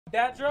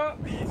Dat drop,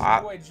 use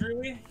your boy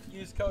Drewy.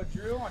 Use code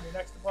Drew on your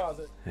next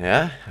deposit.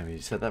 Yeah, I mean,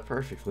 you said that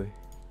perfectly.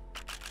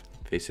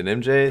 Facing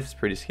MJ, it's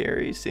pretty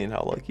scary. Seeing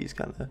how lucky he's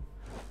kind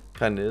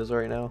of is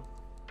right now.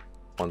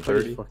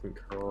 130. Fucking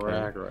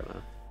crack right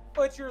now.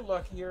 But you're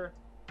luckier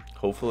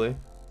Hopefully.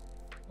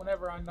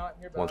 whenever I'm not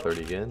in your battle.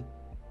 130 again.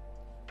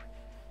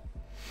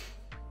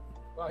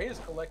 Wow, he is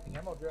collecting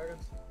Emerald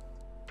Dragons.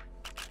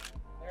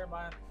 Never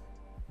mind.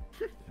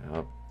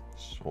 Yep.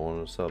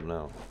 Showing us up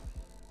now.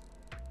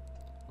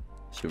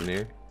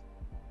 Souvenir.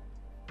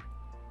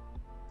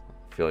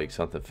 I feel like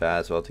something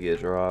fast about to get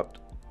dropped.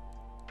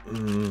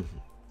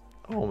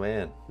 Oh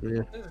man. Yeah.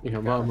 This is Yeah,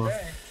 kinda mama.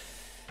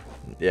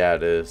 dang. Yeah,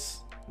 it is.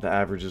 The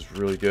average is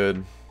really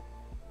good.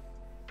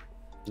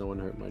 No one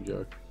hurt my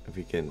joke. If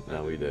we can,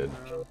 no, we did.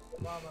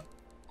 Mama.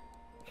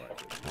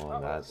 Oh,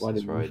 that's Why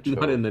didn't, right. why didn't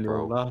Choke, anyone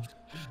bro. laugh?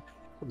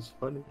 That was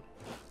funny.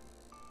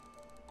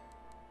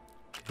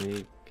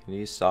 Can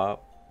you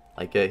stop?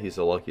 I get he's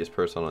the luckiest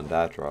person on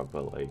that drop,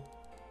 but like,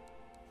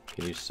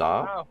 can you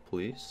stop, Wow.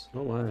 please?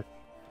 Oh my. You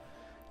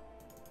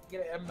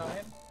get an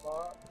M9.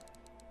 Bob.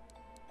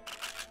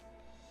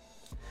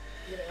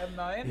 You get an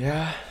M9.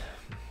 Yeah.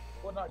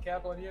 Would not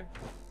cap on you.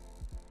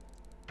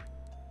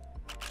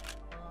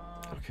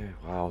 Okay.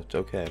 Wow. It's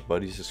okay.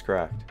 Buddy's just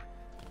cracked.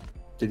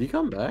 Did he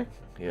come back?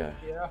 Yeah.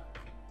 Yeah.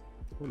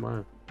 Oh my.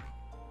 All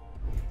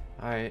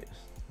right.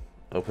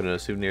 Opening a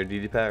souvenir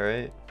DD pack,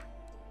 right?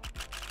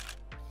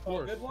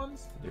 Oh, good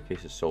ones. Your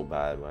case is so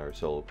bad. Why are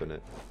still open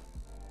it?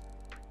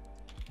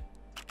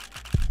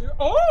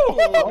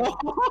 Oh!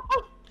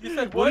 You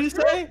said What what? did you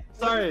say?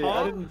 Sorry,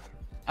 Huh?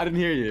 I didn't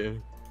hear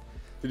you.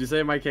 Did you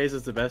say my case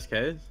is the best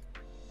case?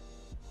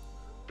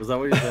 Was that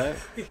what you said?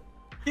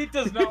 He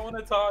does not want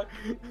to talk.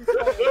 He's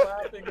probably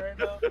laughing right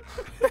now.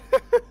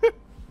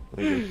 Let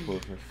me just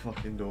close my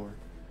fucking door.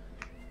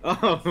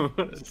 Oh.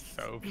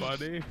 So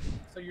funny.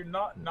 So you're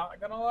not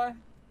gonna lie?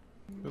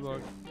 Good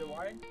luck. You're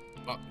lying?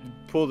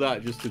 Pull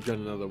that just to get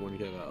another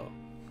 1K out.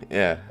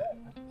 Yeah.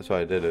 That's why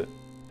I did it.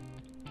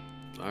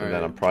 And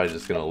then I'm probably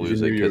just gonna You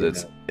lose knew it you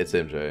because were it's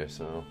MJ.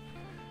 So.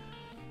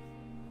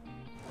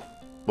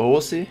 But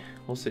we'll see.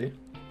 We'll see.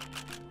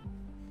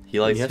 He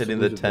likes has to hitting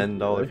the lose eventually,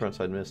 $10 right?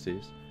 frontside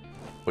misties.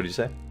 What do you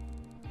say?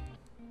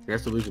 He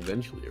has to lose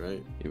eventually,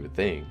 right? You would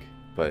think,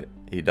 but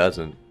he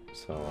doesn't.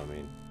 So I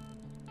mean.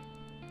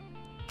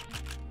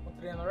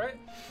 130 on the right.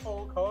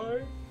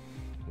 Okay.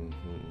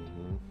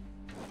 Mm-hmm.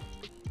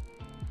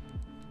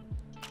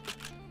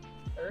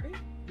 30.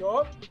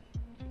 Yup.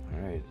 All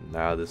right,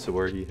 now this is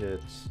where he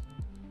hits.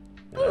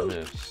 And I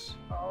miss.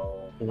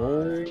 Oh Oh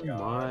my my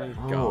god.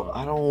 Bro, god.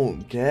 I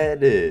don't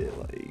get it.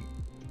 Like,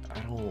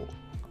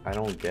 I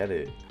don't get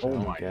it. I Oh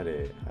don't my- get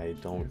it. I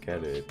don't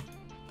get it.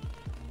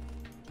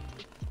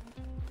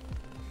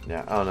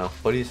 Yeah, I don't know.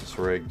 Buddy's just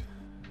rigged.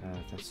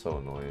 That's so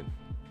annoying.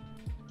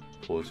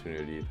 Pull a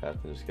souvenir deep path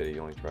and just get it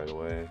yoinked right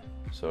away.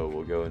 So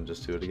we'll go and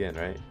just do it again,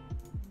 right?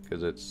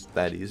 Because it's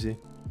that easy.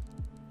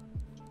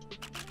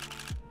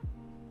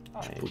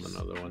 Pulled Nice.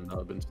 another one. That would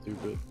have been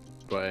stupid.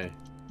 But hey,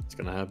 it's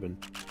gonna happen.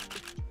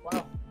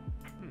 Wow.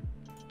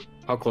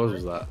 How close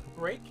was that?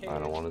 Great case. I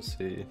don't want to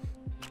see.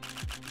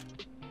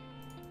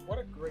 What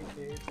a great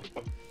case.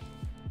 I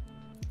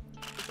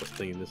was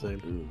thinking the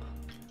same. Ooh.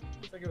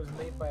 It's like it was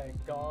made by a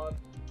god.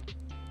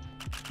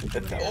 If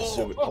that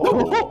was,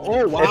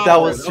 Oh, wow. if that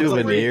was That was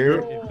souvenir,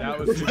 If that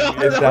was If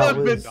stupid, that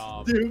would was-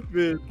 dumb.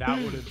 stupid.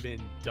 That would have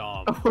been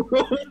dumb.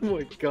 Oh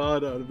my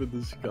god, that would have been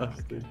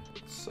disgusting.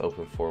 let's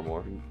open 4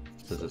 more.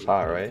 Since it's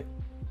hot, right?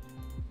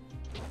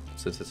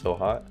 Since it's so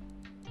hot.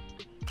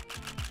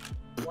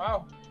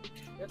 Wow.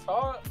 It's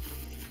hot.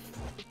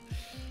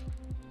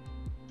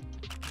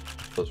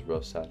 Those are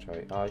both stats,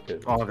 right? Oh, I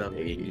could. Oh, that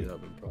 80.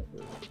 up in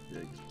profit.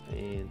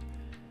 And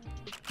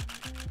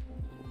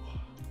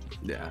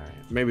Yeah,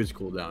 Alright. maybe it's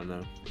cooled down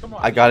now. Come on.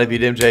 I gotta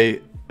beat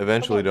MJ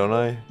eventually, don't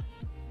I?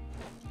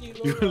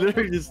 You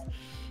literally just,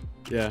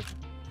 yeah.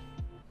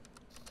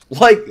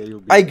 Like, Yeah, you'll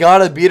be- I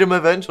gotta beat him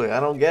eventually. I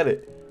don't get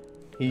it.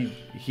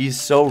 He's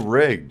so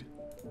rigged.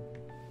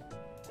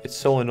 It's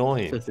so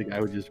annoying. Just the guy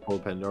would just pull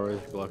Pandora's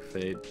Glock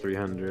Fade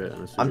 300.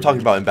 And a I'm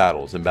talking about in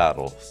battles. In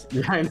battles.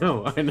 Yeah, I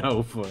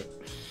know, but.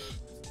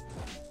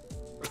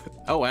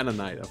 Oh, and a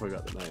knight. I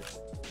forgot the knight.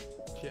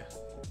 Yeah.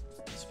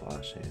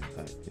 Splashing.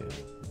 Yeah.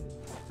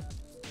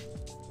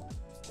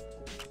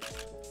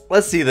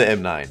 Let's see the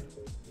M9.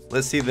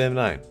 Let's see the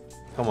M9.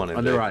 Come on, MJ.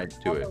 On the right.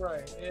 Do On it. the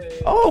right. Yeah, yeah, yeah.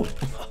 Oh!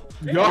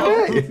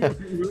 Yo!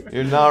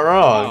 You're not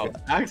wrong. Wow,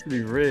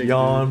 actually rigged.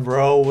 Yawn,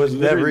 bro. Was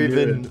never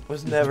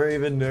Literally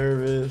even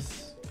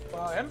nervous.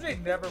 Wow,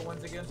 MJ never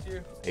wins against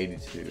you.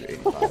 82,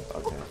 85.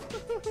 Okay.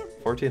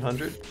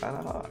 1400. Kind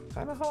of hot.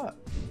 Kind of hot.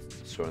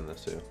 Let's join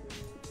this too.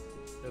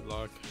 Good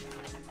luck.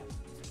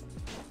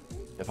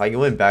 If I can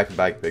win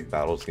back-to-back big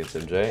battles against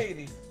MJ,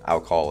 80. I'll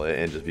call it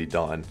and just be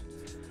done.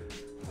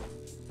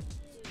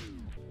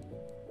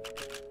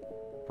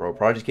 Bro,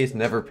 Project Case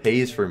never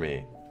pays for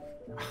me.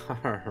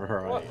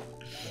 Alright.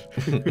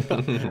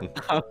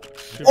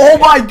 Oh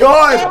my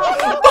god!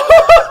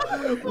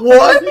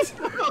 What?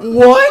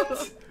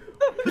 What?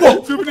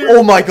 Whoa! souvenir.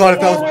 Oh my god,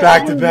 if that was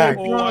back to back.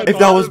 Oh, I If thought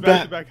that it was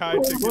back to back. back high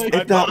ticket. If I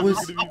that thought it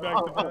was- gonna be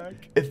back to back.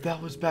 If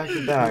that was back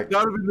to back. That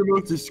would have been the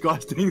most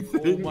disgusting Oh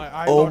thing. my,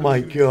 I Oh thought it my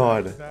was gonna be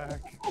God. back to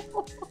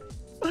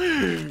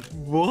back.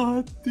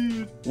 What,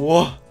 dude?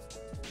 What?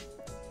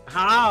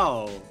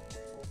 How?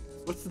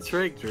 What's the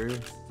trick, Drew?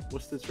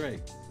 What's the trick?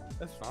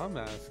 That's what I'm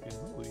asking.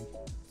 Holy.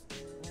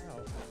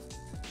 Wow.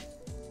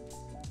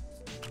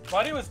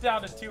 Buddy was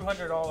down to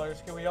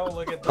 $200. Can we all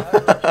look at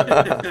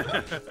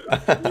that?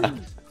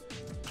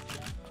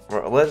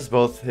 Bro, let's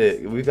both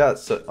hit. We got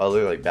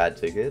other like bad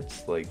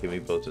tickets. Like, can we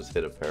both just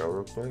hit apparel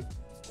real quick?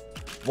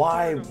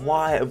 Why?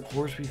 Why? Of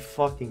course we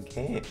fucking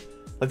can't.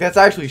 Like, that's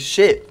actually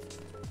shit.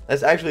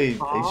 That's actually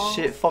a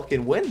shit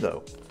fucking win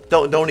though.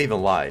 Don't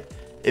even lie.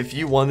 If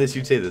you won this,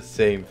 you'd say the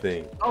same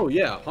thing. Oh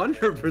yeah,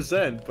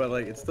 100%. But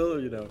like, it's still,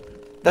 you know,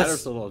 That's- matters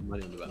still lost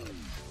money on the ballot.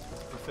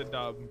 It's a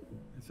dub.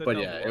 It's a But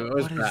dub. yeah, it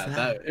was What is bad.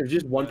 that? If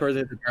just one person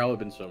hit the barrel, would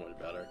have been so much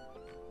better.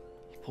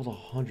 He pulled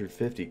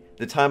 150.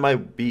 The time I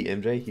beat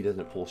MJ, he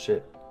doesn't pull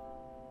shit.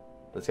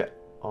 Let's get.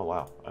 Oh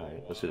wow. All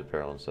right, let's do the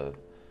apparel instead.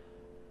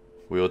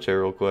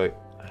 Wheelchair real quick.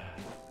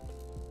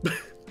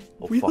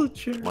 Oh,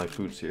 Wheelchair. Fuck. My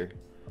food's here.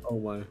 Oh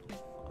my.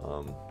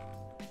 And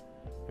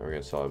we're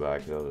gonna sell it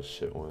back. That was a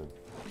shit win.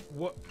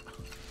 What?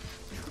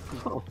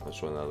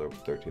 Let's win another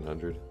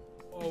 1300.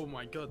 Oh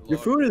my god. Your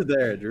luck. food is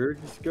there, Drew.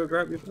 Just go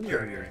grab your food.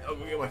 I'll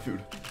go get my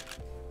food.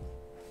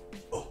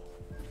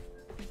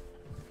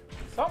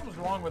 Something's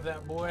wrong with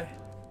that boy.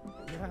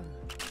 Yeah.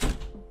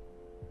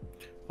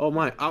 Oh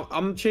my,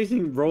 I'm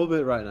chasing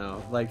Rollbit right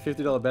now. Like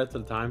 $50 bets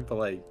at a time for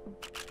like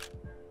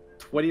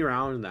 20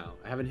 rounds now.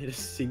 I haven't hit a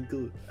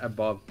single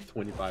above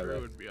 25 I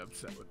reps. would be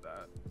upset with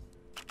that.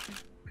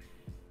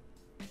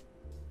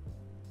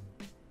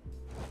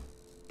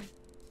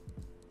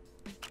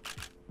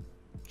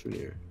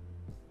 Junior.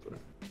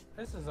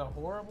 This is a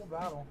horrible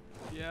battle.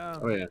 Yeah.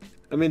 Oh yeah.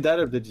 I mean,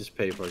 that did just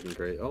pay fucking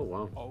great. Oh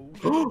wow.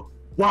 Oh.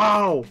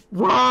 Wow!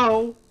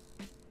 Wow!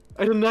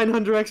 I did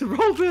 900x of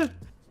Rollbit!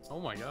 Oh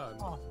my god.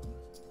 Oh,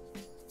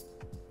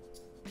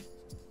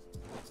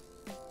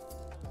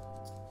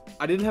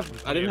 I didn't have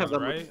that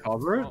much Right?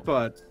 cover, Oh.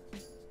 but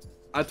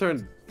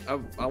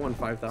I won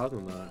 5,000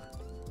 on that.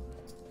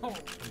 oh,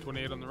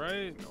 28 on the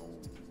right.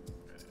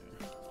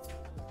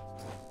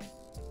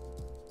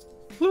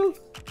 No.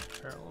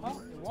 Parallel on oh,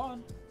 the you right.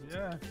 won.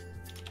 Yeah.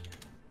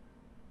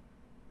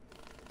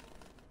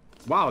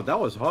 Wow, that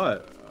was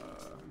hot.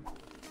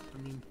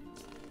 I mean,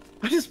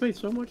 I just made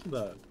so much of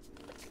that.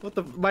 What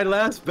the? My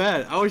last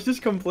bet, I was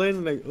just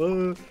complaining like,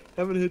 oh,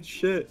 haven't hit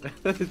shit.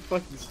 I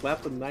fucking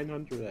slapped a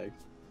 900x.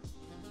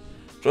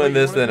 Join you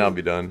this, wanna then do- I'll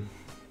be done.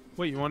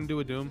 wait, you want to do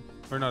a Doom?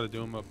 Or not a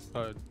Doom, a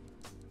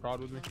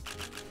prod with me?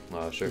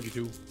 Sure.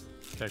 52.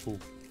 Okay, cool.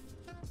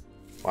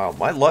 Wow,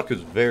 my luck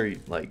was very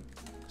like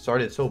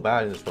started so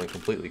bad and just went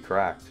completely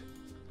cracked.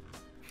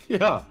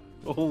 Yeah,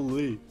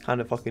 holy.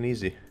 Kind of fucking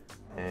easy.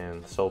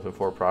 And so open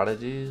 4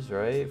 prodigies,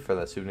 right? For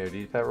that souvenir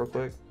D-pad real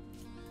quick.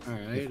 All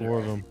Get right. 4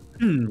 of them.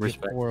 You get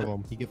Respect. 4 of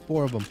them. You get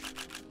 4 of them.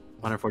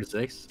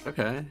 146.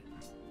 Okay.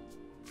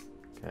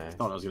 Okay.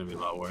 Thought it was gonna be a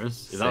lot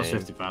worse. If that was Same.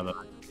 55, then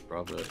I could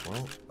profit.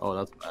 Well, Oh,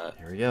 that's bad.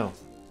 here we go.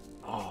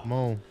 Oh, Come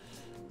on.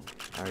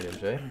 alright,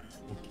 MJ.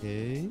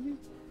 Okay.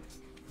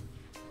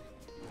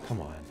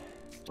 Come on.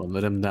 Don't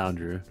let him down,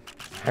 Drew.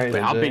 Alright,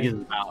 Wait, how MJ. big is the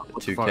battle?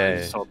 What the fuck? 2K. I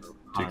just sold them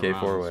 2K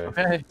rounds. 4-way.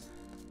 Okay.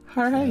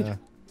 All right. Yeah.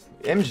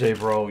 MJ,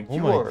 bro, you Oh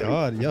my are.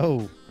 god,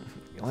 yo.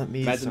 Let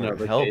me Imagine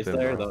start a helping, case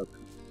there. bro. Though.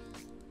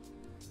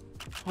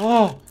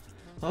 Oh,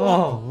 oh,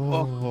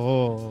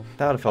 Oh.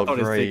 that would have felt I thought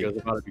his great. ticket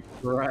was about to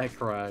be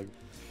crack.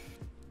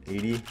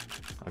 80.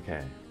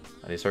 Okay,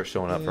 I need to start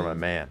showing up for my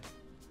man.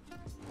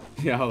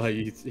 Yeah, like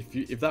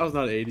if that was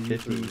not 80, you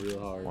 50. threw real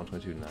hard.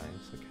 122 nice.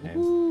 Okay.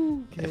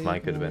 Woo, If okay,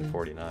 mine could have been come on.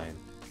 49.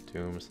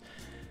 Tombs.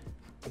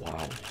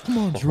 Wow. Come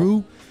on,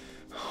 Drew.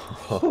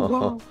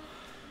 Wow.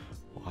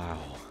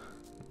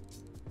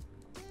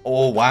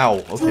 Oh wow.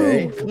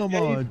 Okay. Drew, come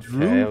on,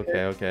 Drew.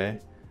 Okay.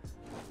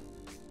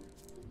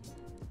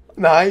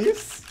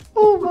 Nice.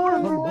 Oh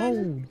Come my.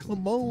 on,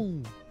 come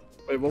on.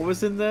 Wait, what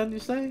was in then? You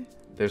say?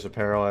 There's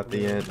apparel at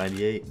the end.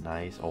 98.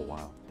 Nice. Oh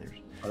wow.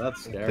 Oh,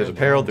 that's scary. There's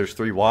apparel. There's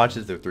 3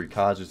 watches. There's 3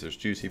 codgers. There's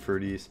juicy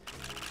fruities.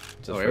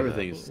 Just Oh, for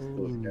everything's that.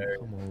 so scary.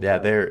 Come on. Yeah,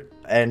 there.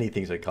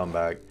 Anything's a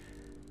comeback.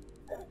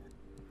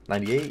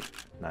 98.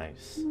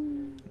 Nice.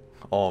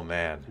 Oh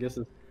man. Guess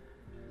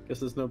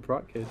there's no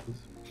prot cases.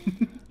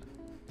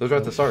 Those are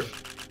at the start.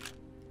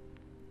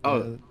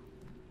 Oh,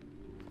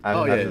 I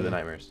haven't Oh, had yeah, the yeah.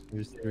 nightmares.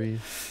 There's 3.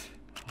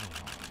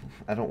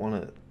 I don't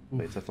want to.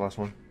 Wait, is that the last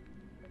one?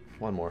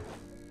 One more.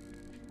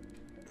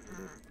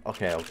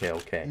 Okay.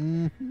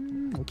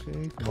 Mm-hmm.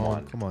 Okay, Come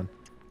on. come on.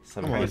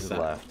 7 Come on, pieces Sam.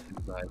 left.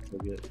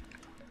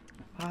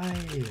 Hi.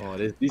 Oh,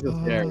 these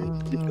are scary.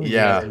 These are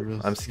Yeah, These are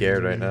real I'm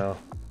scared right scary. now.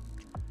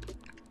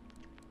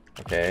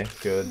 Okay,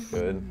 good.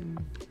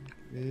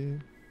 Okay.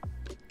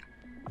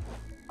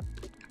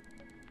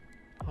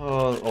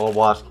 Oh,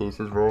 watch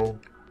cases roll.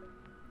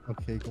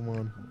 Okay, come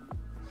on.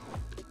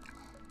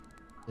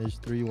 There's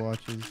 3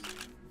 watches.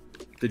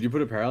 Did you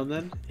put apparel in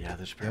then? Yeah,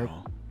 there's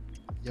barrel.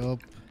 Yup.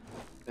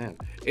 Damn.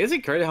 Is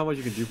it crazy how much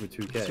you can do for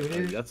 2K?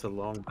 Sooner? Like, that's a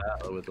long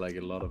battle with like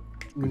a lot of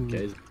Ooh.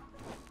 good Ks.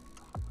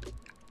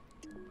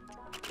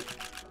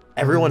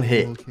 Everyone Oh,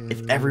 hit. okay.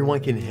 If everyone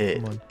can hit.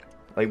 Come on.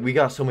 Like, we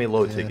got so many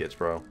low Yeah. tickets,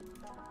 bro.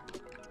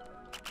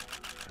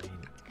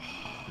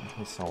 I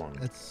mean, someone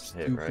That's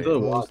hit, super right?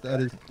 close. That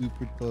is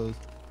super close.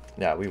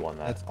 Yeah, we won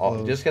that. That's Oh,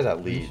 close. just because that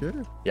Are you lead. sure?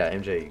 Yeah,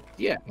 MJ.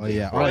 Yeah. Oh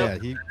yeah. Oh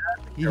Right. yeah.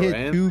 He Yo, hit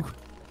and- 2.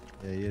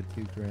 Yeah, he had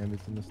 2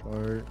 gambits in the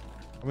start.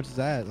 How much is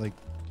that? Like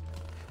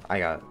I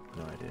got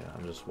no idea.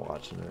 I'm just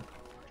watching it.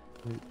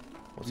 Wait,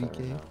 What's that right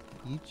 3K now?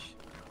 each?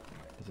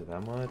 Is it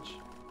that much?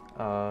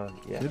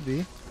 Yeah. Should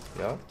be.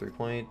 Yeah,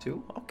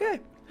 3.2. Okay.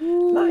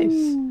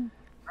 Nice.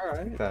 All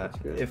right. That That's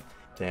good. if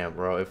damn,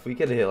 bro, if we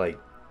could hit like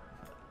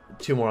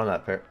 2 more on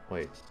that pair.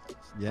 Wait.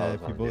 Yeah, Oh, if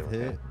it's you on both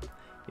game, hit. okay.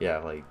 Yeah,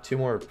 like 2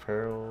 more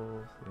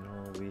perils. You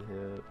know, we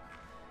hit.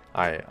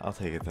 All right, I'll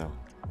take it though.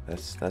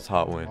 That's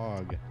hot win.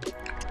 Dog.